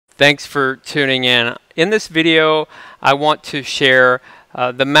Thanks for tuning in. In this video, I want to share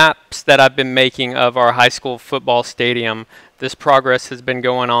the maps that I've been making of our high school football stadium. This progress has been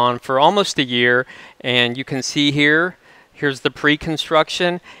going on for almost a year, and you can see here's the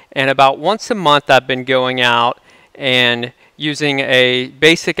pre-construction, and about once a month I've been going out and using a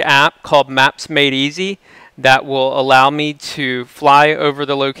basic app called Maps Made Easy that will allow me to fly over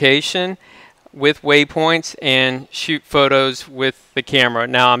the location with waypoints and shoot photos with the camera.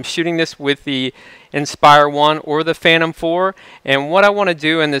 Now I'm shooting this with the Inspire 1 or the Phantom 4, and what I want to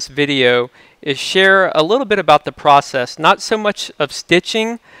do in this video is share a little bit about the process, not so much of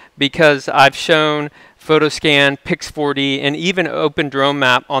stitching, because I've shown PhotoScan, Pix4D, and even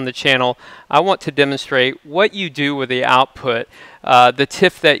OpenDroneMap on the channel. I want to demonstrate what you do with the output, the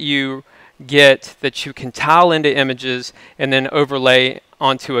tiff that you get that you can tile into images and then overlay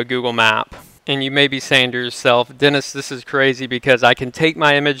onto a Google map. And you may be saying to yourself, Dennis, this is crazy because I can take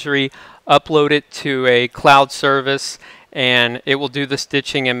my imagery, upload it to a cloud service, and it will do the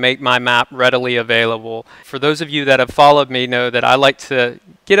stitching and make my map readily available. For those of you that have followed me know that I like to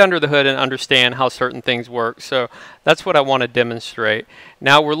get under the hood and understand how certain things work. So that's what I want to demonstrate.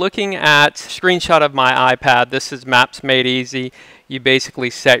 Now we're looking at a screenshot of my iPad. This is Maps Made Easy. You basically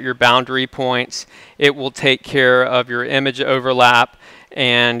set your boundary points. It will take care of your image overlap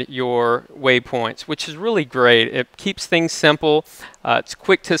and your waypoints, which is really great. It keeps things simple. It's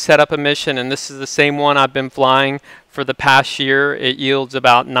quick to set up a mission, and this is the same one I've been flying for the past year. It yields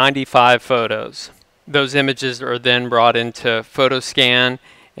about 95 photos. Those images are then brought into PhotoScan,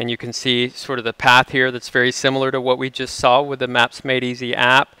 and you can see sort of the path here that's very similar to what we just saw with the Maps Made Easy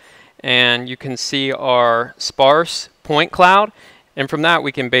app. And you can see our sparse point cloud, and from that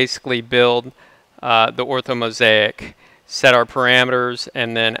we can basically build the Orthomosaic, set our parameters,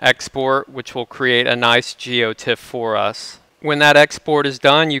 and then export, which will create a nice geotiff for us. When that export is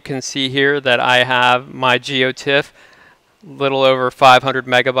done, you can see here that I have my geotiff, little over 500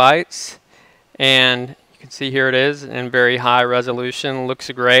 megabytes, and you can see here it is in very high resolution. Looks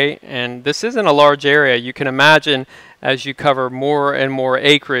great, and this isn't a large area. You can imagine as you cover more and more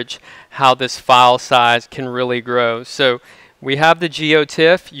acreage how this file size can really grow. So we have the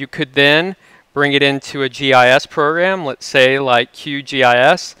geotiff. You could then bring it into a GIS program, let's say like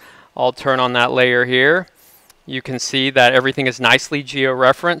QGIS. I'll turn on that layer here. You can see that everything is nicely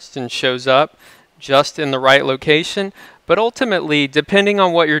geo-referenced and shows up just in the right location. But ultimately, depending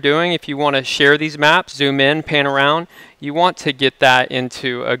on what you're doing, if you want to share these maps, zoom in, pan around, you want to get that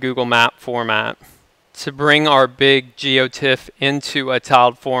into a Google Map format. To bring our big geotiff into a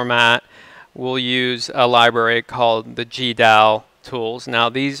tiled format, we'll use a library called the GDAL tools. Now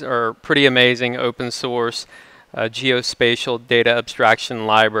these are pretty amazing open source geospatial data abstraction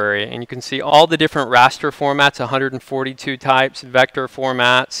library, and you can see all the different raster formats, 142 types, vector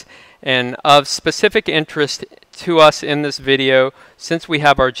formats, and of specific interest to us in this video, since we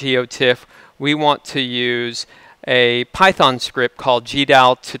have our geotiff, we want to use a Python script called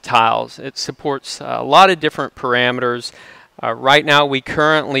GDAL to tiles. It supports a lot of different parameters. Right now we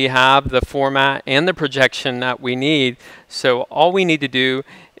currently have the format and the projection that we need, so all we need to do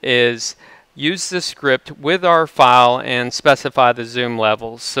is use the script with our file and specify the zoom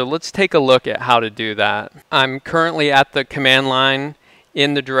levels. So let's take a look at how to do that. I'm currently at the command line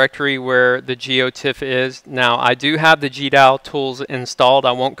in the directory where the geotiff is. Now I do have the GDAL tools installed.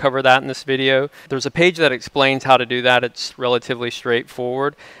 I won't cover that in this video. There's a page that explains how to do that. It's relatively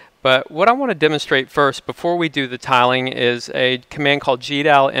straightforward. But what I want to demonstrate first before we do the tiling is a command called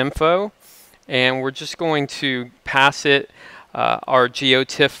GDAL info, and we're just going to pass it our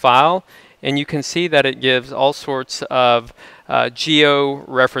geotiff file, and you can see that it gives all sorts of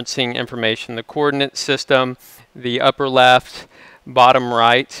geo-referencing information, the coordinate system, the upper left, bottom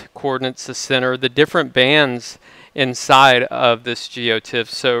right, coordinates, the center, the different bands inside of this geotiff.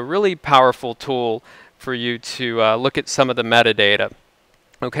 So really powerful tool for you to look at some of the metadata.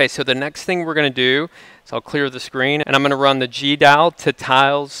 Okay, so the next thing we're going to do is I'll clear the screen, and I'm going to run the GDAL to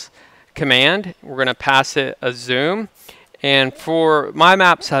tiles command. We're going to pass it a zoom, and for my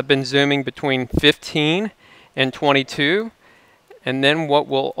maps I've been zooming between 15 and 22, and then what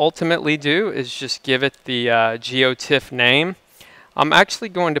we'll ultimately do is just give it the geotiff name. I'm actually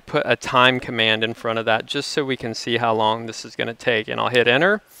going to put a time command in front of that just so we can see how long this is going to take, and I'll hit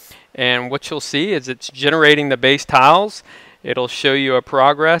enter, and what you'll see is it's generating the base tiles. It'll show you a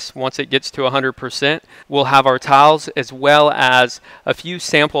progress. Once it gets to 100%, we'll have our tiles as well as a few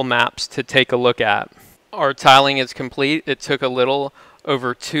sample maps to take a look at. Our tiling is complete. It took a little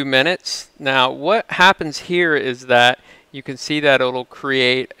over 2 minutes. Now what happens here is that you can see that it'll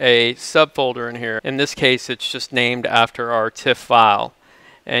create a subfolder in here. In this case, it's just named after our TIFF file.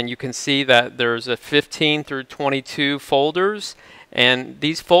 and you can see that there's a 15 through 22 folders, and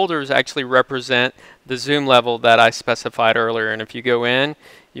these folders actually represent the zoom level that I specified earlier. And if you go in,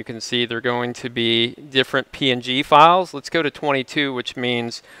 you can see they're going to be different PNG files. Let's go to 22, which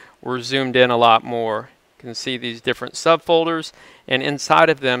means we're zoomed in a lot more. You can see these different subfolders, and inside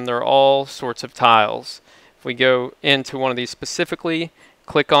of them there are all sorts of tiles. If we go into one of these specifically,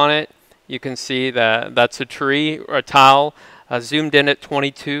 click on it, you can see that that's a tree or a tile zoomed in at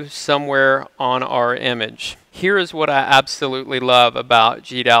 22 somewhere on our image. Here is what I absolutely love about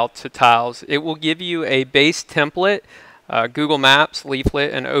GDAL to tiles. It will give you a base template, Google Maps,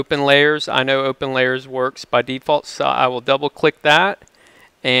 Leaflet, and Open Layers. I know Open Layers works by default, so I will double click that,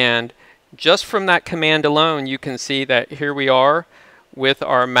 and just from that command alone you can see that here we are with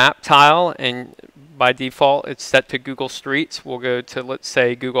our map tile, and by default it's set to Google Streets. We'll go to, let's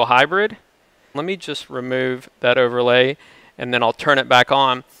say, Google Hybrid. Let me just remove that overlay and then I'll turn it back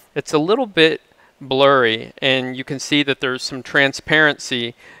on. It's a little bit blurry, and you can see that there's some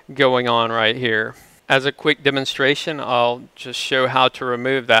transparency going on right here. As a quick demonstration, I'll just show how to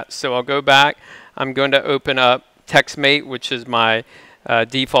remove that. So I'll go back. I'm going to open up TextMate, which is my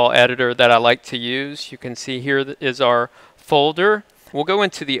default editor that I like to use. You can see here is our folder. We'll go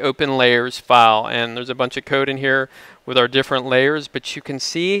into the Open Layers file, and there's a bunch of code in here with our different layers, but you can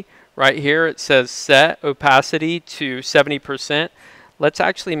see right here it says set opacity to 70%. Let's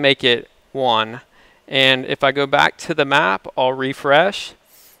actually make it 1. And if I go back to the map, I'll refresh,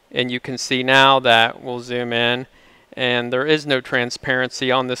 and you can see now that we'll zoom in, and there is no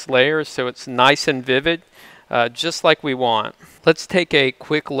transparency on this layer, so it's nice and vivid, just like we want. Let's take a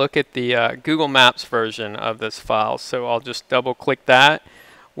quick look at the Google Maps version of this file. So I'll just double click that.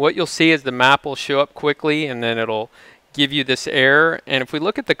 What you'll see is the map will show up quickly, and then it'll give you this error. And if we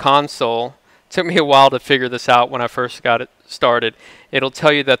look at the console, it took me a while to figure this out when I first got it started. It'll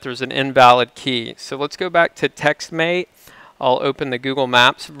tell you that there's an invalid key. So let's go back to TextMate. I'll open the Google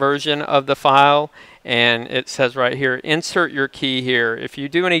Maps version of the file, and it says right here, insert your key here. If you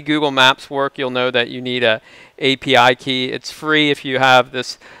do any Google Maps work, you'll know that you need a API key. It's free if you have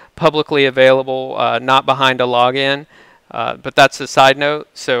this publicly available, not behind a login, but that's a side note.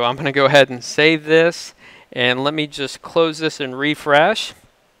 So I'm going to go ahead and save this, and let me just close this and refresh.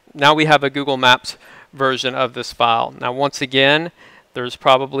 Now we have a Google Maps version of this file. Now once again, there's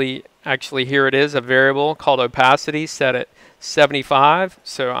probably, actually here it is, a variable called opacity set at 75.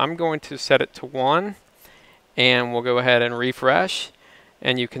 So I'm going to set it to 1, and we'll go ahead and refresh,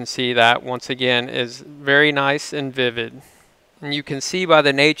 and you can see that once again is very nice and vivid. And you can see by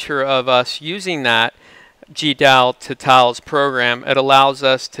the nature of us using that GDAL to tiles program, it allows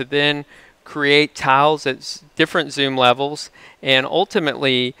us to then create tiles at different zoom levels and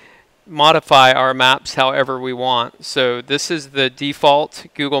ultimately modify our maps however we want. So this is the default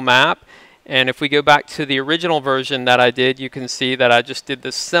Google Map, and if we go back to the original version that I did, you can see that I just did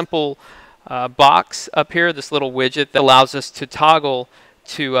this simple box up here, this little widget that allows us to toggle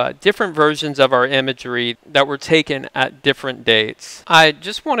to different versions of our imagery that were taken at different dates. I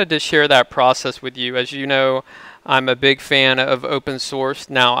just wanted to share that process with you. As you know, I'm a big fan of open source.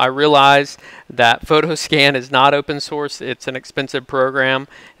 Now I realize that PhotoScan is not open source. It's an expensive program.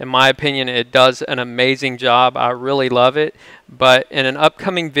 In my opinion, it does an amazing job. I really love it. But in an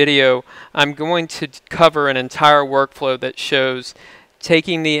upcoming video, I'm going to cover an entire workflow that shows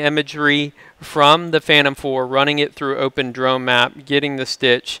taking the imagery from the Phantom 4, running it through OpenDroneMap, getting the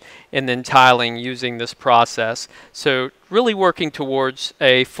stitch, and then tiling using this process. So really working towards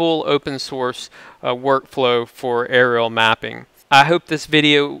a full open source workflow for aerial mapping. I hope this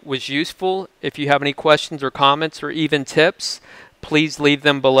video was useful. If you have any questions or comments or even tips, please leave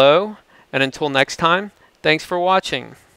them below. And until next time, thanks for watching.